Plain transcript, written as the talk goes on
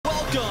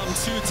Welcome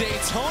to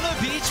Daytona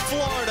Beach,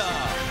 Florida,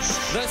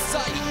 the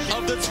site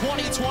of the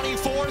 2024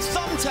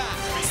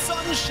 Thumbtack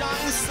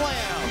Sunshine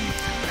Slam.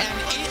 And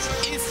it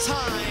is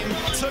time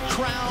to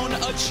crown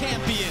a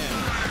champion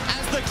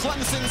as the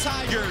Clemson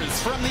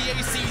Tigers from the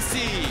ACC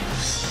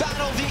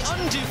battle the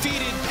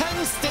undefeated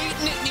Penn State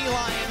Nittany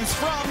Lions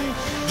from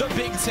the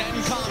Big Ten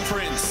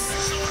Conference.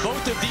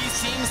 Both of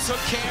these teams took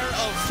care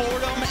of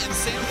Fordham and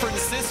San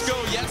Francisco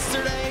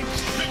yesterday,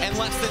 and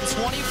less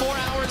than 24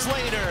 hours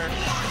later,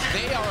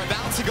 they are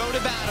about to go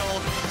to battle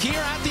here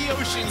at the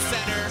Ocean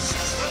Center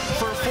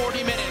for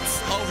 40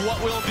 minutes of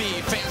what will be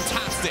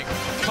fantastic.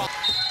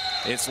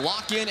 It's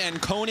Lock-In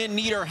and Conan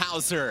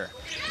Niederhauser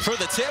for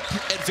the tip.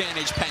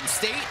 Advantage Penn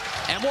State,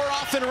 and we're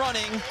off and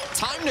running.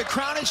 Time to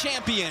crown a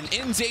champion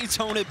in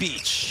Daytona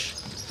Beach.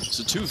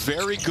 So two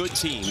very good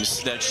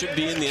teams that should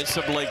be in the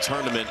NCAA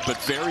tournament,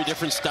 but very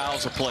different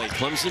styles of play.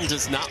 Clemson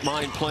does not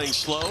mind playing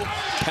slow.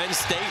 Penn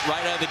State,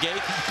 right out of the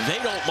gate,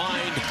 they don't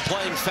mind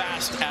playing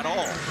fast at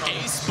all.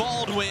 Ace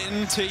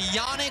Baldwin to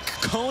Yannick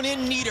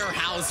Conan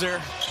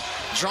Niederhauser,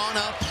 drawn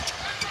up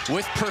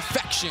with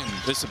perfection.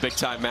 This is a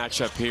big-time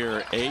matchup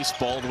here. Ace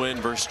Baldwin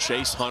versus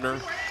Chase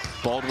Hunter.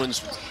 Baldwin's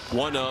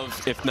one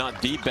of, if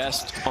not the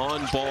best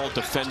on-ball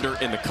defender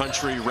in the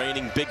country,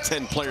 reigning Big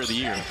Ten Player of the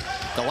Year.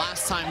 The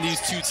last time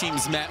these two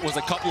teams met was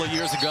a couple of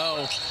years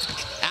ago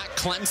at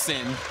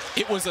Clemson.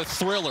 It was a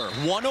thriller,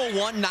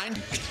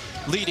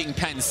 101-90, leading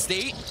Penn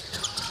State.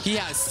 He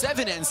has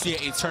 7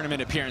 NCAA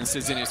tournament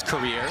appearances in his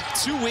career,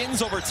 2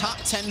 wins over top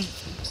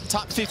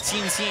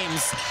 15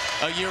 teams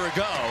a year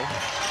ago,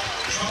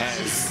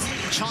 as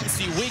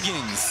Chauncey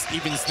Wiggins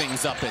evens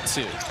things up at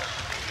 2.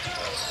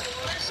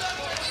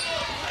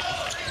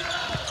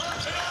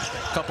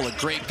 A couple of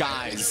great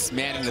guys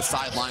manning the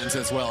sidelines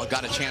as well.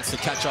 Got a chance to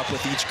catch up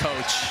with each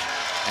coach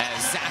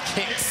as Zach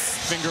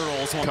Hicks finger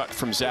rolls one. Cut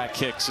from Zach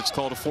Hicks. It's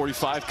called a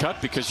 45 cut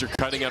because you're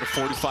cutting at a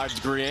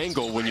 45-degree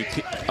angle when you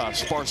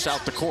sparse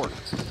out the court.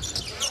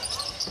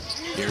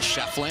 Here's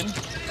Shefflin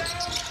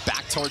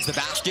back towards the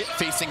basket,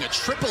 facing a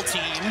triple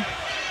team.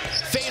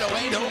 Fade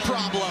away, no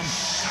problem.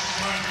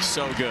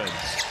 So good.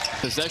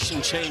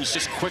 Possession changed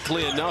just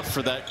quickly enough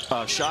for that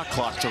shot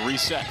clock to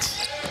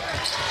reset.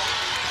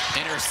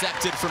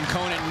 Intercepted from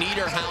Conan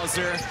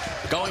Niederhauser,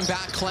 going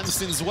back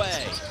Clemson's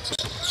way.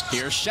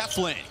 Here's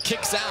Shefflin,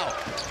 kicks out.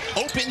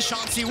 Open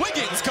Chauncey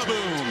Wiggins,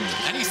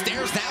 kaboom! And he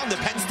stares down the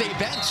Penn State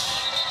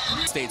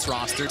bench. State's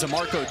roster,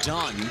 DeMarco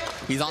Dunn.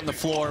 He's on the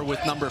floor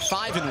with number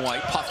 5 in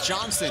white, Puff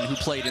Johnson, who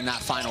played in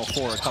that Final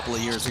Four a couple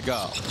of years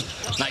ago.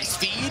 Nice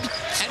feed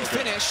and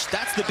finish.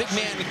 That's the big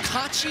man,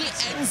 Kachi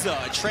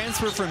Enza, a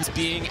transfer from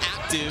being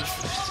active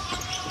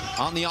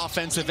on the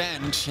offensive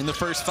end in the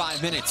first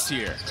 5 minutes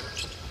here.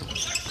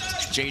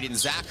 Jaden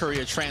Zachary,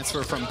 a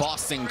transfer from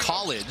Boston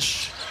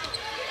College.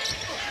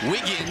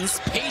 Wiggins,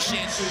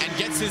 patient, and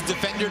gets his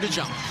defender to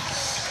jump.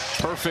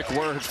 Perfect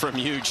word from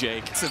you,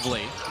 Jake.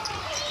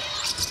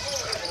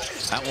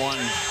 That one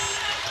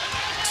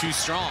too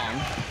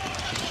strong.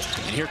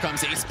 And here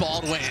comes Ace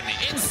Baldwin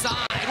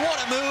inside.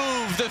 What a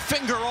move! The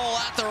finger roll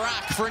at the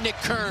rack for Nick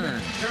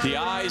Kern. The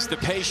eyes, the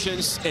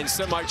patience, and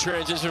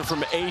semi-transition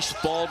from Ace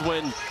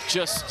Baldwin,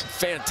 just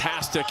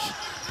fantastic.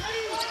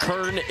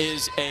 Kern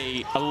is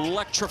an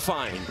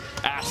electrifying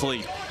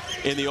athlete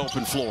in the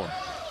open floor.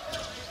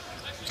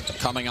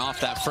 Coming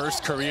off that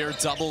first career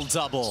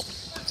double-double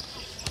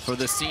for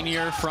the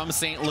senior from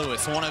St.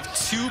 Louis, one of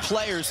 2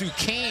 players who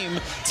came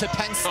to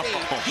Penn State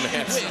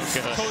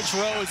with Coach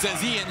Rhodes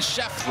as Ian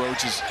Sheff.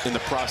 Rhodes is in the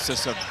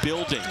process of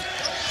building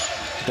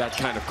that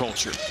kind of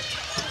culture.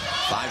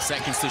 5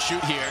 seconds to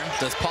shoot here.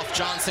 Does Puff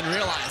Johnson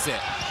realize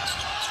it?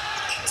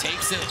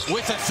 Takes it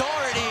with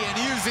authority and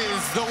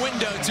uses the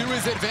window to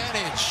his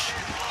advantage.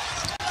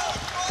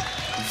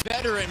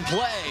 Veteran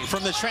play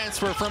from the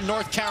transfer from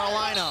North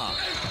Carolina,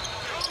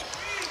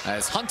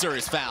 as Hunter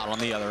is fouled on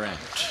the other end.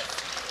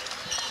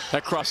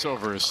 That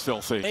crossover is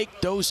filthy.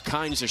 Make those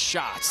kinds of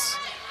shots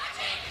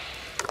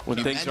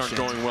when things aren't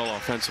going well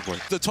offensively.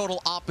 The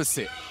total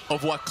opposite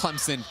of what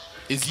Clemson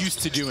is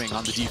used to doing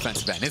on the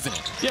defensive end, isn't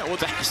it? Yeah, well,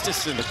 the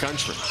fastest in the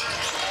country.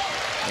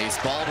 Ace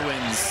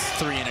Baldwin's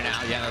 3 in and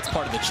out. Yeah, that's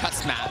part of the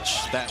chess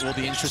match that will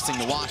be interesting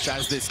to watch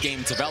as this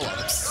game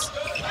develops.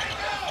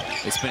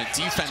 It's been a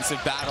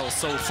defensive battle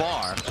so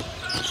far.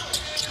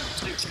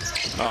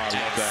 Oh, I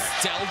love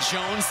that. Del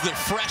Jones, the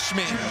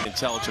freshman.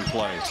 Intelligent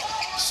play.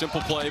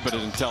 Simple play, but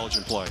an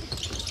intelligent play.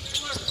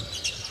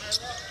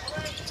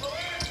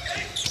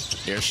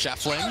 Here's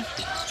Shefflin.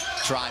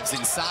 Drives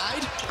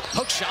inside.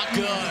 Hook shot,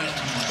 good.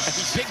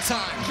 Big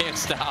time. Can't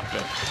stop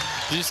it.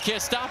 You just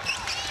can't stop it.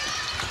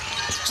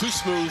 Too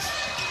smooth,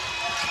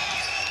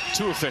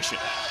 too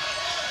efficient.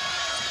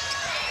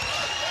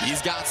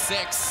 He's got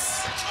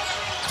 6.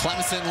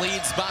 Clemson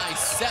leads by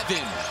 7.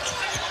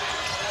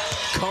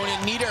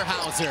 Conan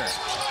Niederhauser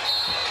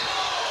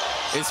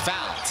is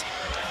fouled.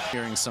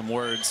 Hearing some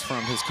words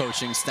from his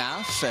coaching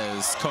staff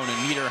as Conan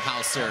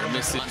Niederhauser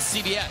misses on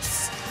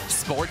CBS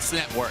Sports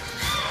Network.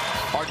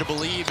 Hard to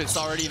believe it's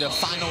already the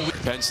final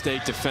week. Penn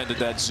State defended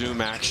that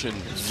zoom action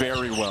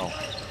very well.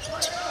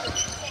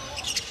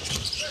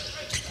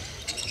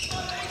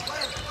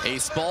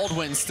 Ace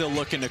Baldwin still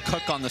looking to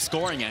cook on the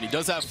scoring end. He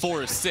does have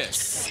 4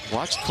 assists.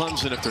 Watch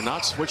Clemson if they're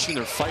not switching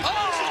their fight.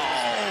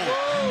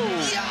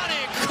 Oh!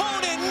 Yannick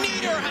Conan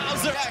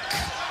Niederhauser.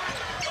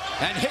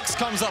 And Hicks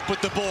comes up with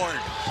the board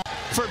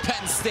for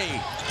Penn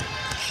State.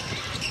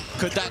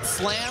 Could that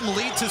slam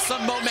lead to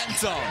some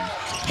momentum?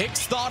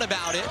 Hicks thought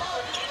about it.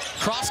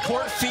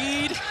 Cross-court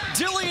feed.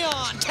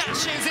 DeLeon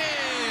cashes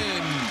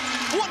in.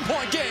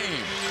 1-point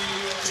game.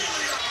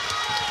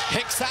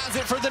 Hicks has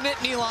it for the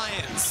Nittany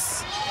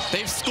Lions.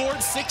 They've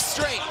scored 6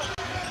 straight.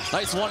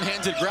 Nice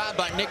one-handed grab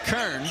by Nick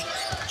Kern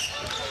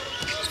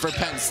for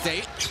Penn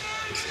State.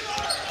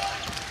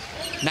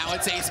 Now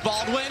it's Ace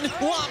Baldwin.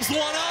 Lobs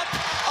one up.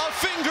 A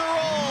finger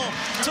roll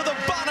to the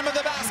bottom of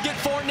the basket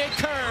for Nick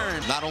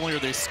Kern. Not only are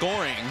they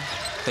scoring,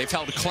 they've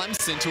held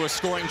Clemson to a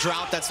scoring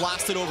drought that's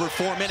lasted over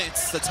 4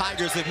 minutes. The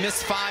Tigers have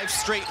missed 5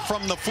 straight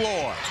from the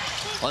floor.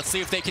 Let's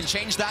see if they can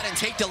change that and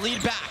take the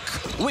lead back.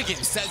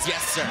 Wiggins says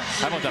yes, sir.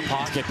 How about the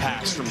pocket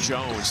pass from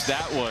Jones?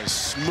 That was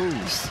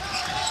smooth.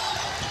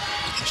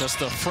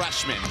 Just a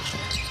freshman.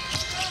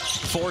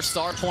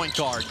 4-star point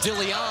guard,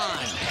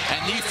 DeLeon.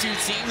 And these two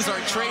teams are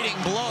trading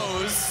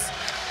blows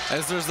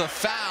as there's a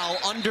foul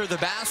under the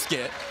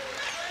basket.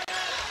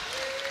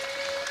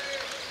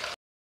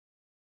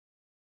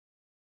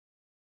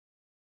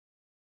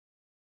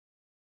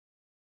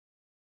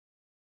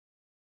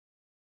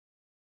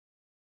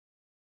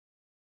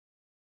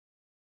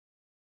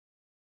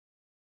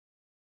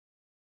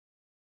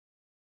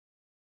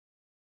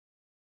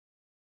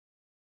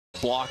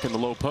 Block in the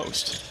low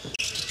post.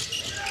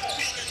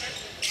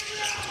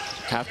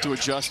 Have to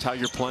adjust how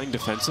you're playing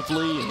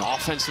defensively and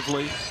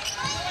offensively.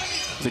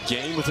 The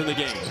game within the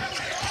game.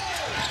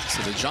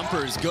 So the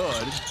jumper is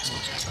good.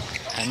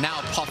 And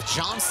now Puff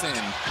Johnson.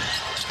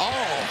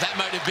 Oh, that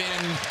might have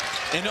been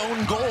an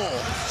own goal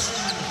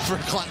for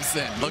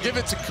Clemson. They'll give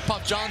it to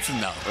Puff Johnson,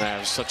 though.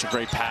 That was such a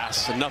great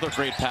pass. Another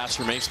great pass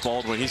from Ace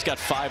Baldwin. He's got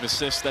 5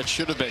 assists. That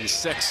should have been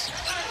 6.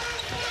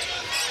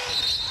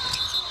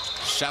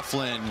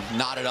 Shefflin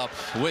knotted up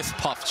with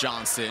Puff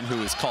Johnson,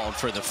 who is called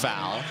for the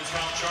foul.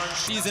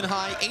 Season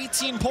high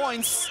 18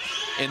 points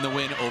in the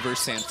win over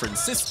San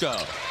Francisco.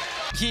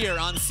 Here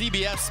on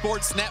CBS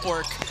Sports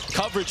Network,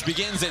 coverage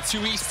begins at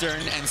 2 Eastern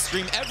and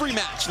stream every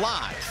match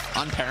live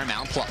on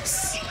Paramount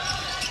Plus.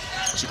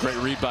 It's a great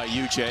read by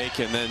you, Jake.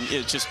 And then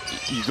it just,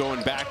 you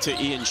going back to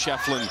Ian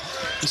Shefflin.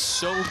 He's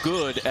so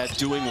good at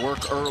doing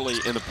work early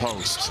in the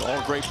post.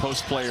 All great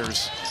post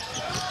players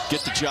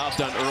get the job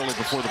done early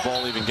before the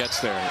ball even gets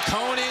there.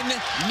 Conan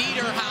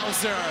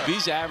Niederhauser.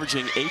 He's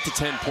averaging 8 to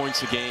 10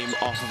 points a game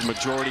off of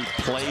majority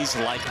plays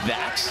like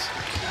that.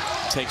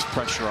 Takes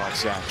pressure off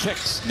Zach.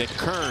 Kicks, Nick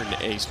Kern,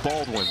 Ace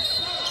Baldwin.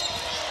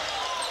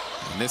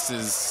 And this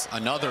is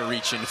another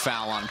reach-in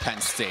foul on Penn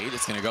State.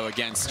 It's going to go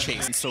against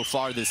Chase. So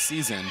far this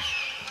season,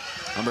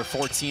 number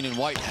 14 in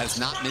white has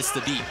not missed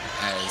a beat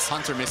as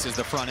Hunter misses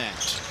the front end.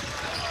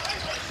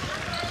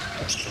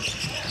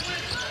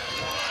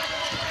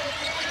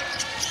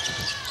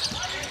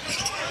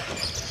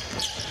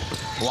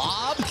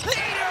 Lob,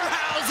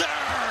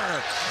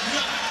 Niederhauser!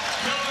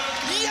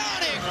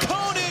 Yannick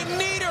Conan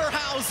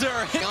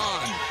Niederhauser hit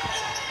on.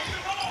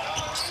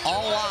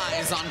 All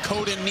eyes on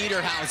Conan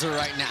Niederhauser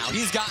right now.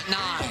 He's got 9.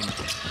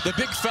 The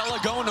big fella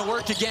going to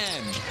work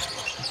again.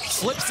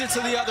 Flips it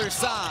to the other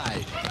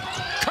side.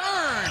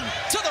 Kern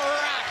to the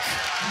rack.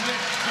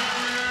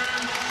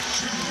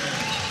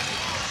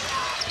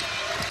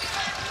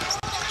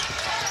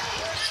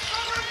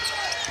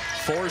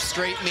 4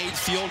 straight made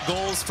field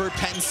goals for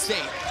Penn State.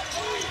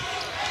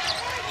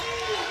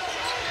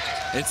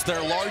 It's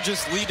their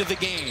largest lead of the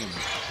game.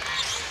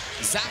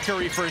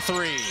 Zachary for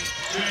 3.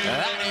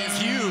 That is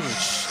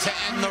huge to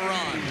end the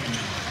run.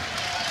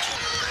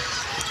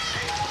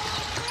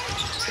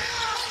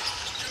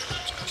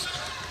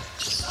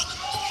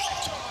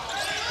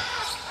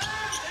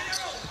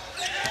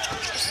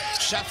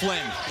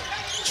 Shefflin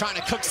trying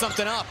to cook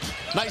something up.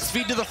 Nice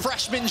feed to the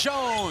freshman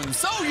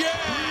Jones. Oh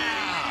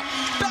yeah!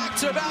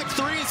 Back-to-back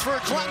threes for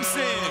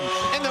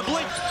Clemson in the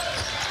blink.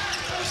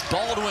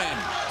 Baldwin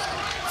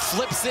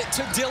flips it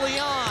to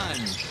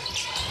DeLeon.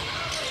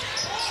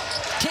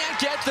 Can't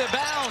get the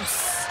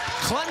bounce.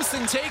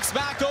 Clemson takes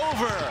back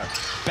over.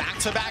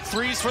 Back-to-back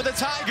threes for the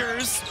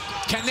Tigers.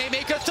 Can they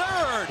make a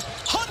third?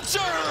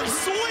 Hunter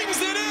swings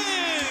it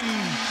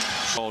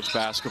in. College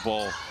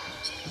basketball.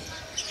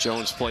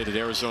 Jones played at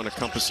Arizona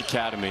Compass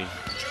Academy.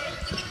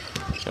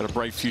 Got a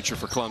bright future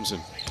for Clemson.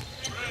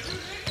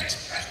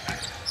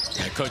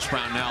 Yeah, Coach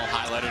Brown now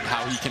highlighted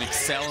how he can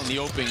excel in the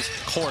open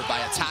court by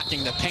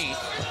attacking the paint.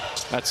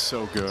 That's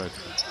so good.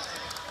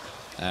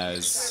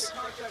 As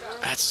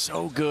That's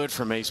so good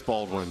from Ace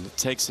Baldwin. It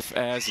takes it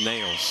as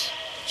nails.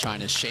 trying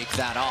to shake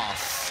that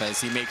off as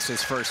he makes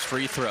his first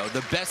free throw.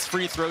 The best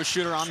free throw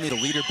shooter on the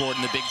leaderboard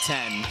in the Big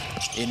Ten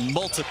in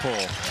multiple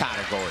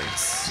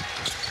categories.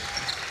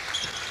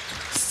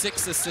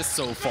 6 assists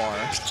so far.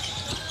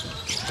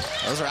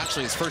 Those are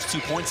actually his first 2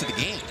 points of the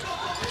game.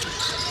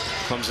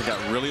 Clemson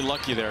got really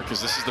lucky there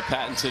because this is the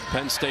patented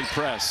Penn State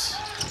press.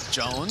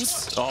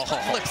 Jones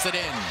flips it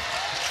in.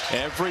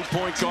 Every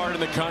point guard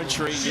in the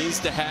country needs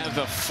to have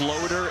a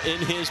floater in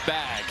his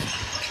bag.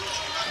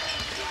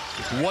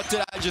 What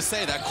did I just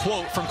say? That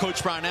quote from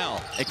Coach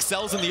Brownell.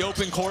 Excels in the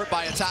open court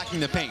by attacking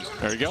the paint.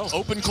 There you go.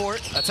 Open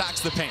court,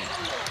 attacks the paint.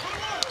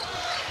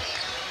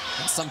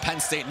 Some Penn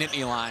State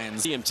Nittany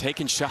Lions. See him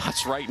taking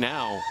shots right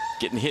now,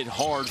 getting hit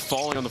hard,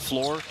 falling on the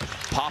floor,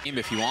 popping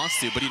if he wants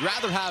to, but he'd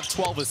rather have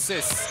 12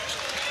 assists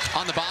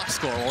on the box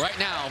score. Well, right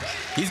now,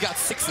 he's got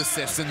 6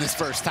 assists in this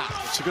first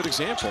half. It's a good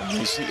example.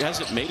 He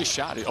hasn't made a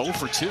shot. 0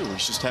 for 2.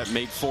 He's just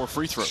made 4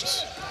 free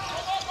throws.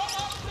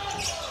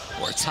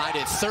 We're tied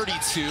at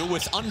 32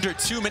 with under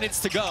 2 minutes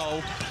to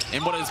go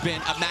in what has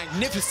been a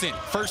magnificent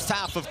first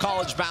half of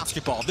college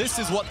basketball. This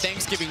is what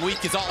Thanksgiving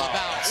week is all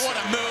about. What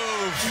a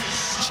move.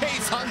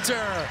 Chase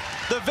Hunter,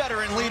 the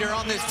veteran leader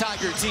on this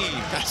Tiger team.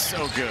 That's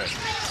so good.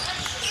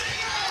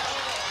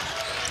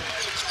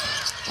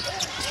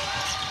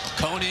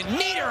 Conan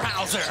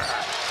Niederhauser.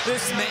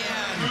 This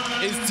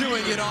man is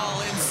doing it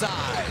all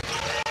inside.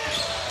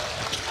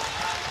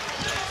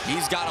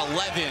 He's got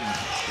 11,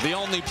 the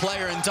only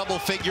player in double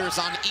figures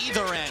on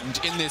either end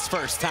in this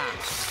first half.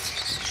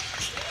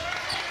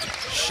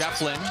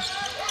 Shefflin.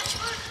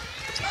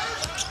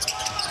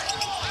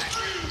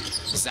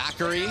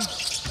 Zachary,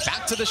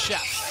 back to the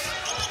Chef.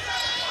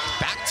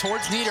 Back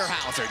towards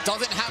Niederhauser.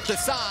 Doesn't have the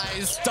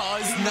size,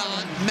 does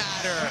not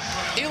matter.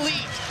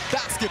 Elite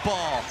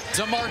basketball,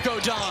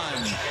 DeMarco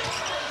Dunn.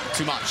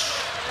 Too much.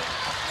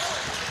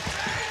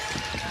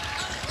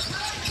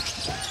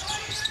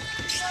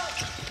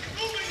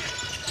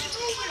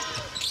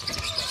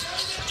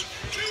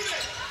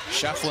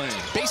 Shefflin,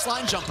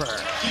 baseline jumper.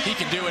 He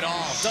can do it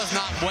all. Does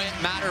not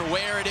matter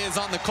where it is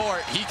on the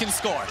court. He can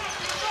score.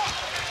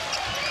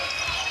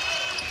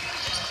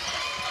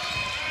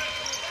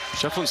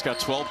 Shefflin's got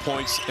 12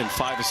 points and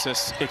 5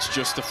 assists. It's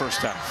just the first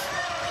half.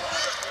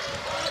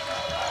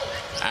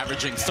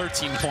 Averaging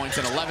 13 points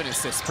and 11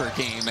 assists per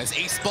game as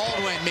Ace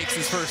Baldwin makes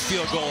his first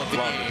field goal of the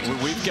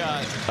game. We've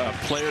got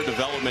player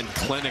development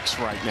clinics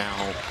right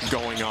now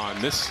going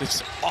on. This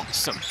is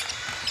awesome.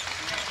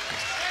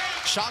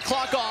 Shot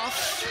clock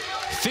off,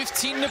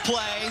 15 to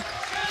play.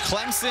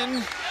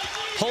 Clemson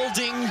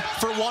holding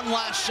for one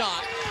last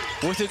shot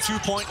with a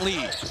 2-point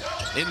lead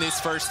in this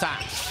first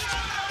half.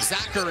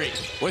 Zachary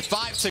with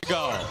 5 to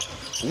go.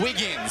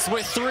 Wiggins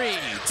with 3.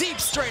 Deep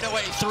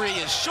straightaway 3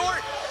 is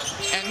short,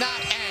 and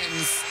that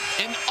ends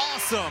an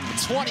awesome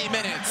 20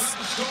 minutes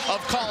of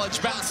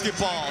college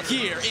basketball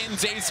here in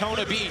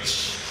Daytona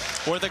Beach,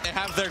 where they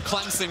have their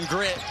Clemson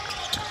grit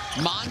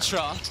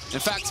mantra. In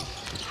fact,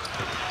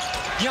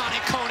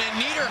 Yannick Conan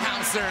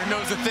Niederhauser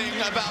knows a thing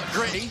about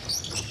gritty.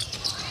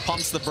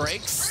 Pumps the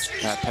brakes.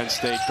 That Penn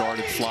State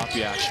guarded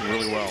floppy action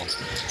really well.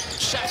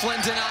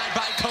 Shefflin denied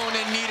by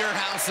Conan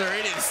Niederhauser.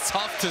 It is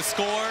tough to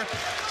score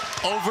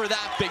over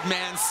that big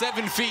man.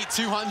 7 feet,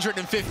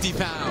 250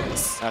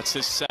 pounds. That's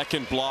his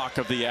second block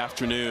of the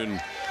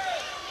afternoon.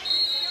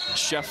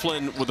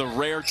 Shefflin with a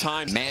rare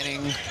time.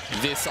 Manning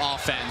this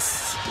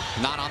offense.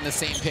 Not on the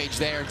same page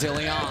there,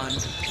 DeLeon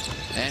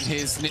and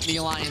his Nittany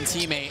Lion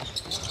teammate.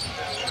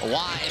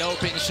 Wide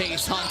open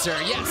Chase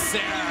Hunter. Yes, sir.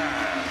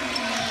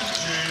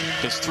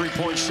 His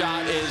 3-point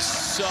shot is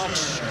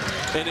such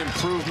an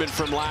improvement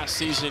from last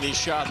season. He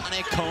shot.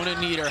 Conan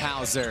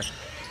Niederhauser.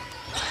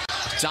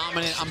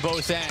 Dominant on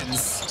both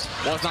ends.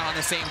 Was not on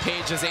the same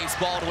page as Ace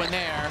Baldwin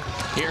there.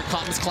 Here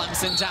comes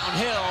Clemson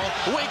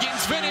downhill.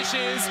 Wiggins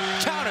finishes.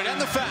 Counted and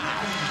the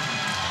foul.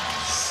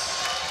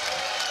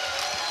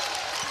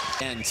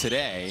 And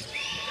today,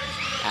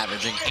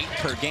 averaging 8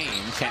 per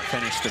game, can't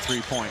finish the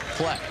 3-point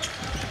play.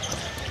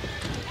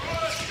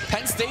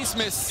 Penn State's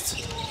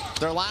missed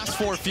their last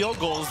 4 field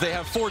goals. They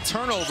have 4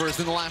 turnovers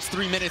in the last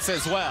 3 minutes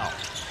as well.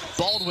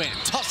 Baldwin,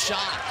 tough shot,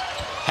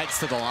 heads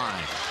to the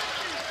line.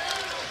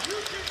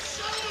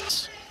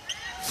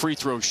 Free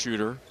throw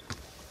shooter,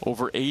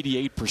 over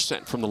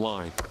 88% from the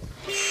line.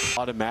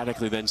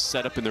 Automatically then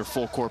set up in their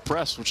full court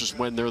press, which is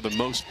when they're the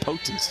most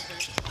potent.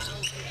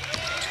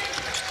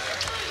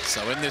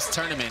 So in this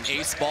tournament,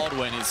 Ace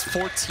Baldwin is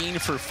 14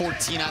 for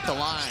 14 at the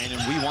line,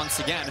 and we once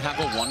again have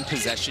a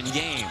 1-possession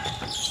game.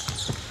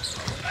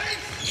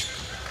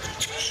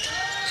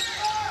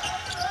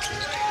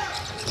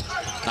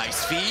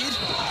 Nice feed.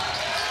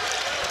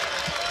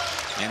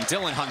 And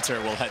Dylan Hunter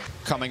will head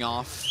coming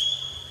off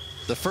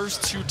the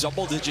first 2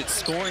 double-digit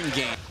scoring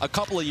games a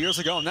couple of years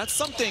ago, and that's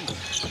something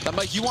that,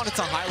 Mike, you wanted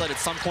to highlight at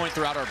some point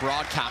throughout our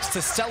broadcast.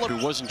 To celebrate,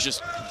 he wasn't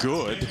just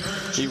good,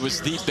 he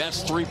was the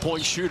best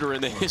 3-point shooter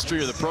in the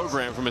history of the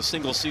program from a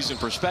single-season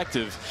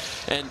perspective.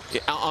 And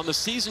on the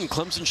season,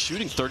 Clemson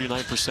shooting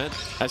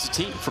 39% as a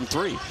team from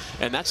 3,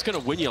 and that's going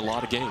to win you a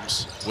lot of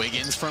games.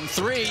 Wiggins from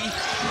 3,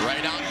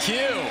 right on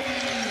cue.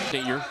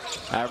 Senior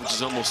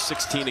averages almost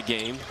 16 a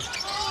game.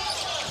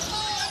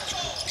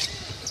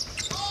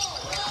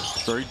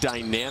 Very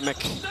dynamic,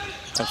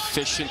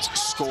 efficient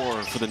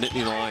scorer for the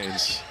Nittany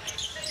Lions.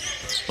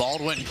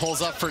 Baldwin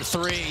pulls up for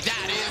 3.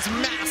 That is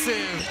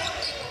massive.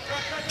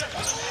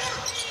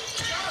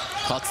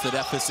 Cuts the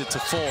deficit to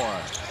 4.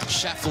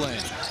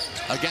 Shefflin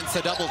against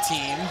the double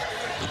team.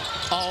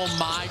 Oh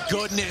my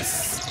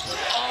goodness.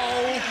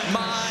 Oh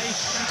my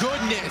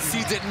goodness.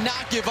 He did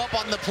not give up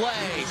on the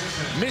play.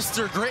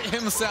 Mr. Grit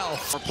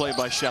himself. Play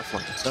by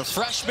Shefflin. The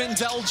freshman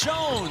Del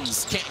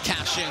Jones can't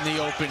cash in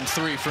the open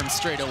three from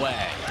straight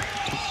away.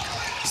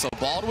 So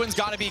Baldwin's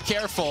got to be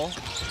careful.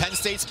 Penn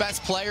State's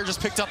best player just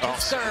picked up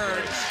his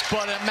third,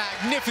 but a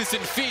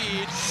magnificent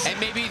feed, and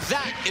maybe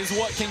that is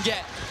what can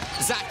get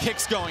Zach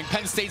Hicks going.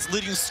 Penn State's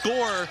leading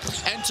scorer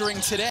entering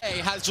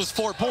today has just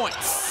 4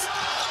 points.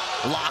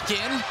 Lock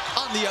in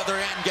on the other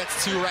end,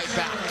 gets 2 right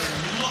back.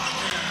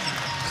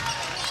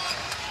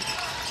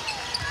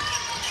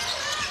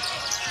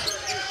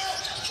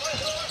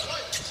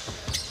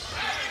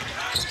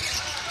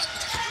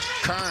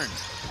 Kern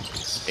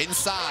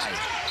inside.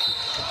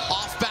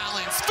 Off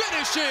balance,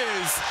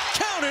 finishes,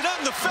 counted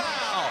on the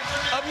foul.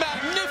 A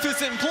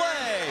magnificent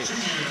play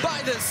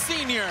by the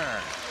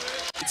senior.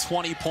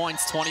 20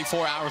 points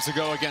 24 hours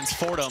ago against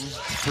Fordham.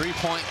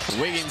 3-point.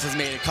 Wiggins has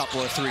made a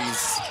couple of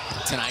threes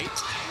tonight.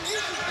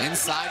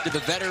 Inside to the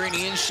veteran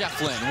Ian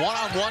Shefflin.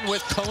 One-on-one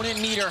with Conan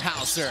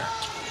Niederhauser.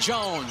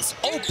 Jones,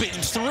 open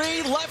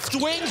three, left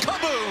wing,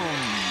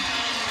 kaboom!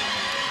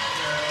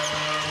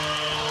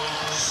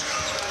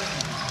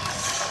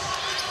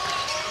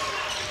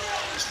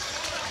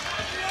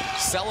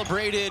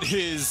 Celebrated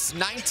his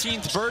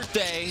 19th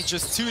birthday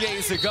just 2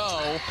 days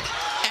ago.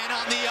 And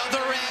on the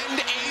other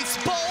end,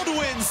 Ace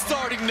Baldwin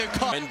starting to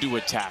come. When to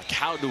attack,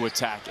 how to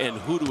attack, and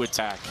who to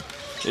attack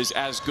is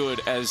as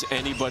good as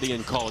anybody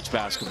in college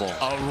basketball.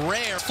 A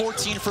rare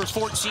 14 for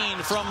 14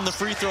 from the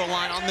free throw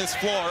line on this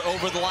floor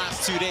over the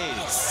last 2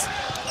 days.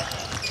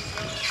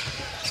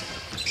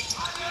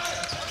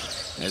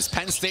 As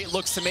Penn State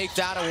looks to make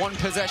that a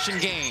one-possession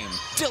game.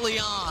 DeLeon,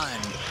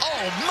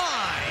 oh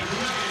my!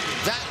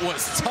 That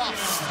was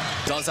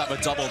tough. Does have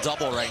a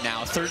double-double right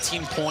now.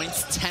 13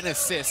 points, 10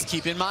 assists.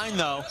 Keep in mind,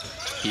 though,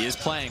 he is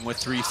playing with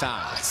 3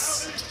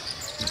 fouls.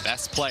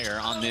 Best player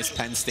on this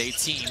Penn State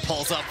team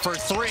pulls up for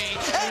 3,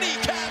 and he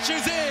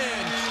catches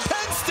in.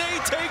 Penn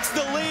State takes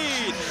the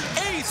lead.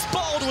 Ace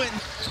Baldwin.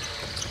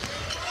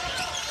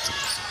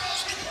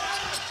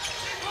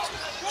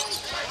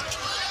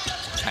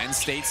 Penn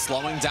State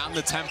slowing down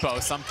the tempo,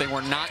 something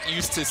we're not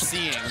used to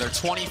seeing. They're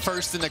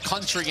 21st in the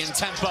country in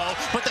tempo,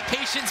 but the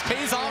patience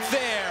pays off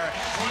there.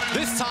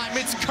 This time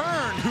it's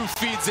Kern who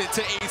feeds it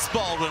to Ace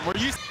Baldwin.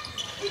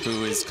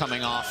 Who is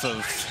coming off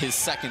of his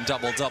second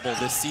double-double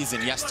this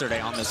season yesterday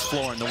on this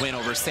floor in the win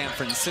over San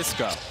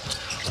Francisco.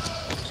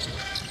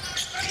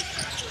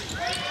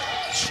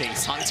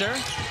 Chase Hunter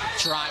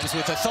drives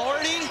with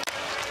authority,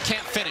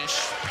 can't finish,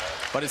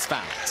 but is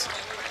fouled.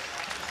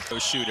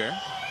 Shooter.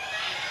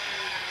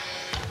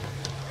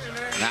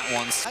 That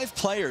one's 5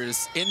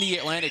 players in the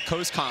Atlantic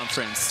Coast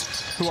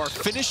Conference who are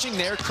finishing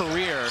their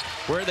career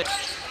where they...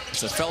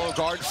 It's a fellow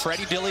guard,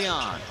 Freddie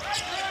DeLeon.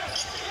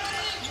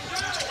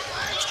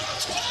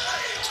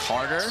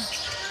 Carter,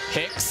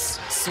 Hicks,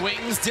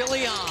 swings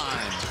DeLeon.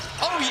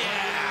 Oh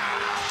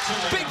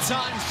yeah! Big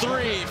time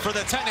 3 for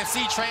the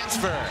Tennessee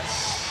transfer.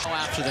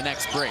 After the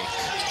next break.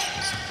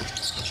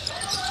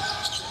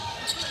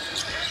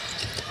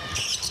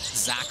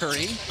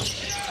 Zachary.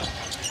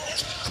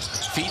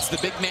 Feeds the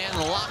big man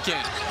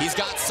Locken. He's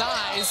got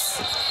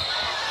size.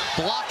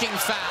 Blocking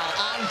foul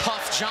on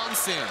Puff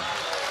Johnson.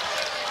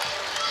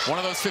 One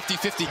of those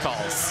 50-50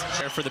 calls.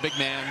 There for the big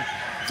man,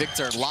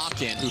 Victor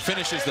Locken, who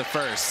finishes the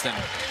first. And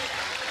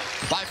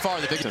by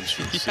far the biggest.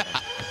 Yeah.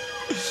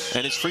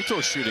 And his free throw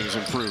shooting has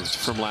improved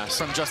from last.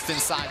 From just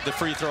inside the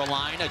free throw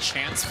line, a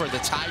chance for the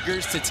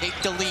Tigers to take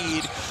the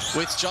lead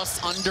with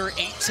just under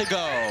 8 to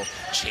go.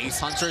 Chase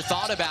Hunter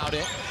thought about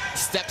it,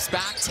 steps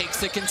back,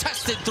 takes a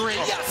contested 3.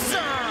 Yes,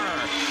 sir!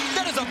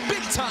 That is a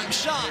big-time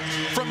shot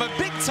from a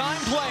big-time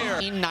player.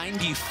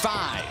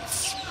 95.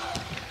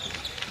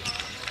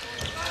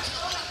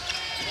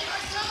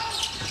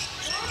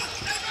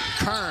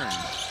 Kern.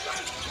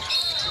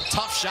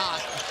 Tough shot.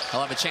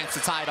 He'll have a chance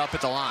to tie it up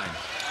at the line.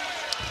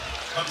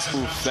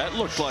 Oof, that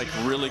looked like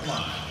really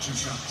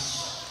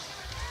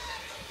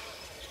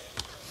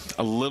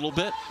a little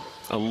bit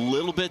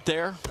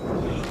there.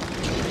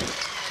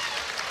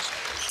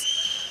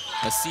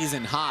 A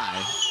season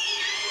high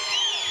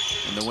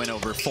in the win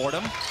over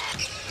Fordham.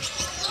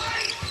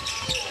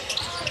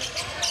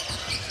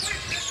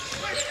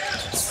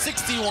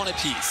 $61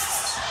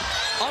 apiece.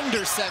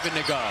 Under 7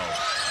 to go.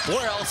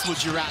 Where else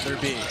would you rather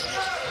be?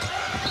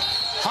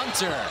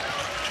 Hunter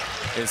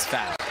is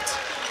fouled.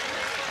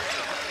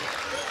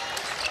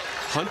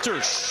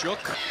 Hunter shook.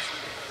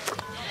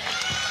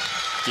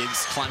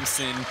 Gives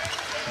Clemson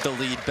the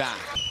lead back.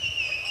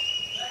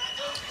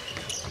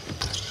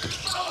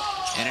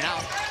 In and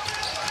out.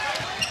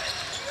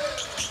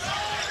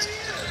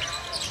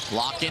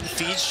 Locken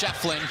feeds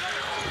Shefflin.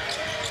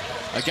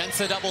 Against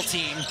the double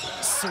team.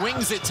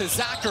 Swings it to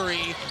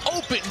Zachary.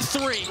 Open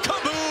 3.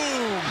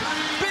 Kaboom!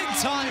 Big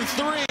time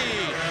 3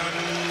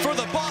 for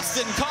the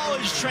Boston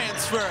College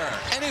transfer.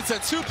 And it's a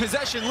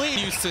 2-possession lead.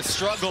 Used to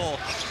struggle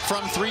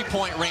from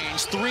 3-point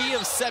range. 3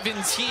 of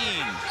 17.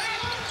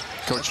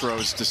 Coach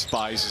Rose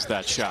despises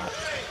that shot.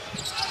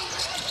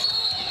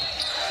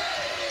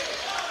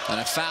 And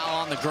a foul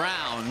on the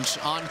ground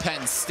on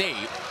Penn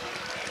State.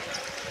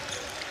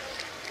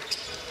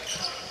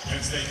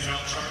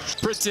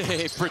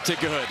 Pretty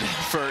good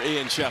for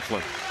Ian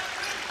Shefflin.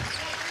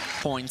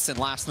 Points in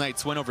last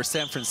night's win over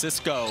San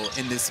Francisco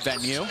in this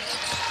venue.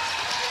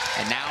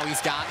 And now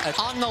he's got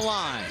on the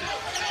line.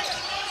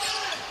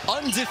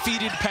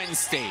 Undefeated Penn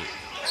State.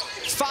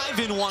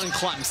 5-1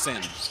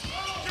 Clemson.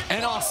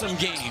 An awesome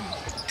game.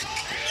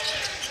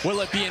 Will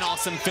it be an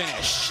awesome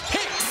finish?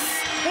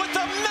 Hicks with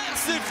a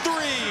massive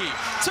three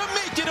to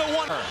make it a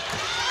one.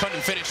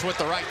 Couldn't finish with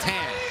the right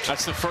hand.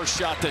 That's the first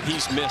shot that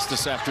he's missed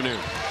this afternoon.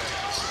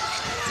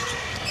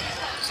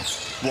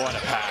 What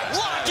a pass.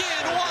 Lock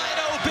in, wide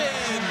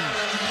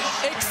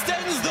open.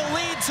 Extends the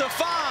lead to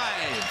 5.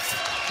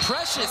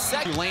 Precious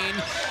second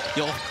lane.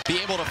 You'll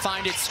be able to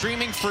find it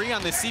streaming free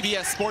on the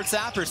CBS Sports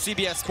app or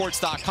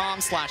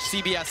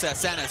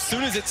cbssports.com/CBSSN as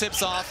soon as it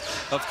tips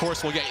off. Of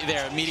course, we'll get you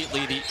there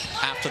immediately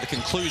after the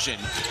conclusion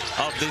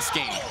of this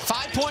game.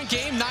 5-point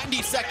game,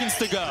 90 seconds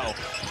to go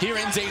here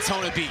in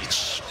Daytona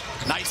Beach.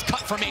 Nice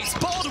cut from Ace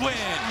Baldwin.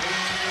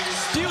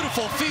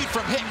 Beautiful feed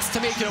from Hicks to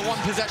make it a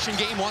one-possession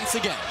game once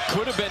again.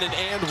 Could have been an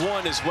and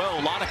one as well.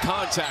 A lot of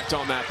contact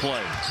on that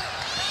play.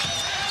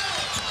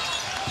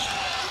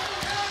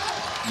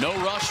 No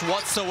rush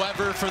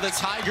whatsoever for the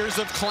Tigers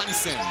of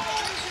Clemson,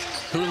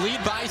 who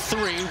lead by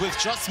 3 with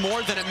just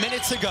more than a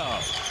minute to go.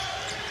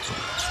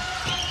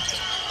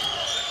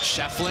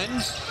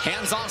 Shefflin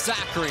hands off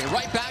Zachary,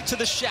 right back to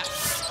the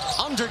Chef.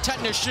 Under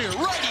 10 to shoot,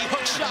 righty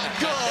hook shot,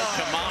 good.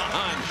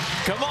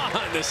 Come on,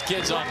 this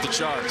kid's off the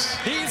charts.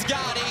 He's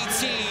got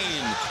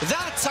 18.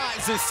 That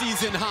ties the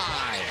season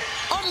high.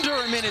 Under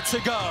a minute to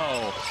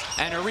go,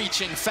 and a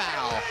reaching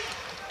foul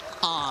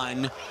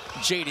on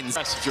Jaden's.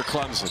 If you're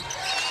Clemson.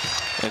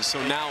 And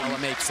so now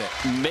what makes it.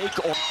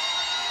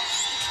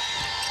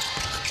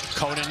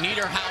 Coda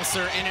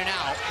Niederhauser in and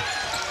out.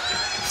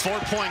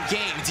 4-point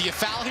game. Do you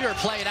foul here or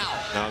play it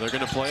out? No, they're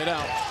going to play it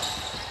out.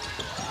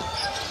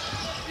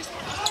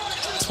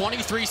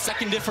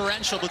 23-second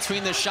differential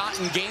between the shot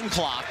and game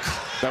clock.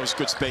 That was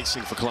good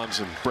spacing for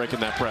Clemson, breaking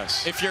that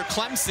press. If you're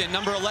Clemson,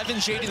 number 11,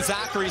 Jaden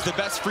Zachary is the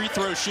best free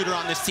throw shooter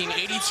on this team,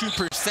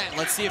 82%.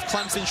 Let's see if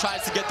Clemson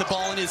tries to get the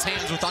ball in his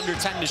hands with under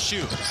 10 to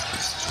shoot.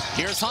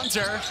 Here's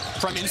Hunter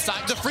from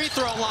inside the free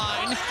throw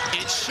line.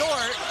 It's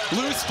short,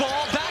 loose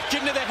ball back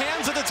into the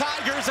hands of the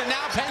Tigers, and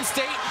now Penn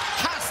State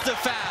has to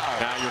foul.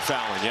 Now you're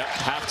fouling, yep,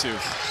 have to.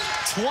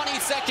 20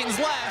 seconds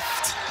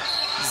left.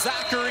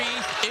 Zachary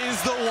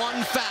is the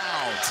one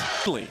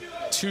fouled.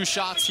 2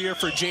 shots here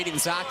for Jaden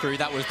Zachary.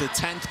 That was the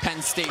 10th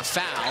Penn State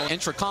foul.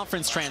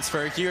 Intra-conference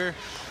transfer here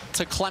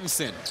to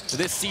Clemson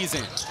this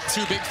season.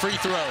 2 big free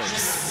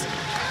throws.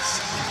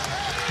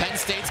 Penn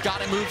State's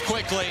got to move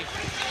quickly.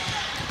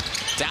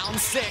 Down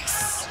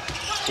 6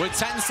 with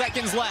 10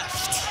 seconds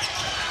left.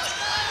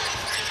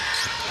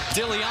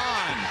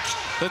 DeLeon,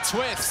 the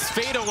twist,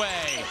 fade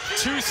away.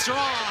 Too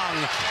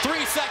strong.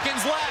 3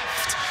 seconds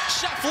left.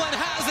 Shefflin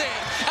has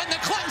it, and the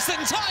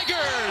Clemson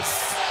Tigers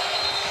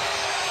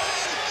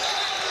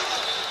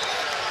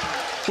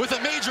with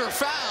a major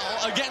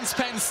foul against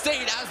Penn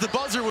State as the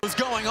buzzer was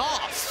going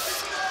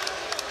off.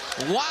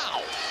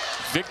 Wow.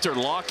 Victor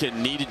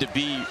Lawkin needed to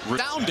be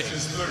resounding.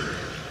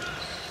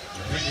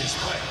 Previous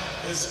play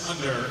is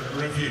under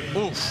review.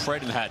 Oof,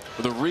 right in the head.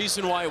 The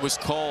reason why it was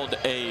called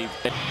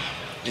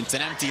It's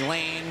an empty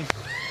lane.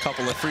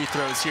 Couple of free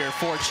throws here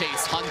for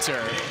Chase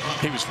Hunter.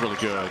 He was really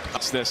good.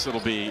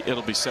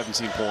 It'll be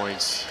 17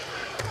 points,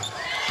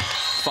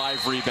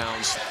 5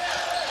 rebounds.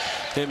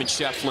 Him and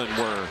Shefflin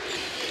were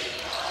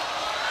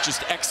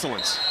just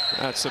excellent.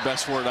 That's the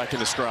best word I can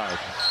describe.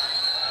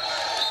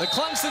 The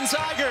Clemson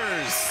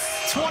Tigers,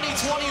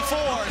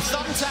 2024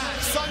 Thumbtack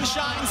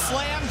Sunshine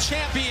Slam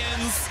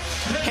champions,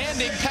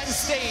 handing Penn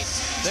State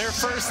their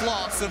first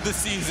loss of the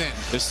season.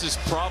 This is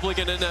probably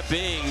going to end up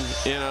being,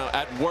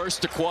 at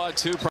worst a quad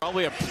 2,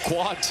 probably a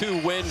quad 2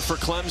 win for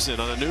Clemson.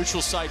 On a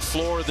neutral site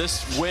floor,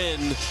 this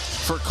win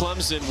for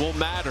Clemson will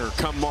matter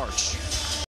come March.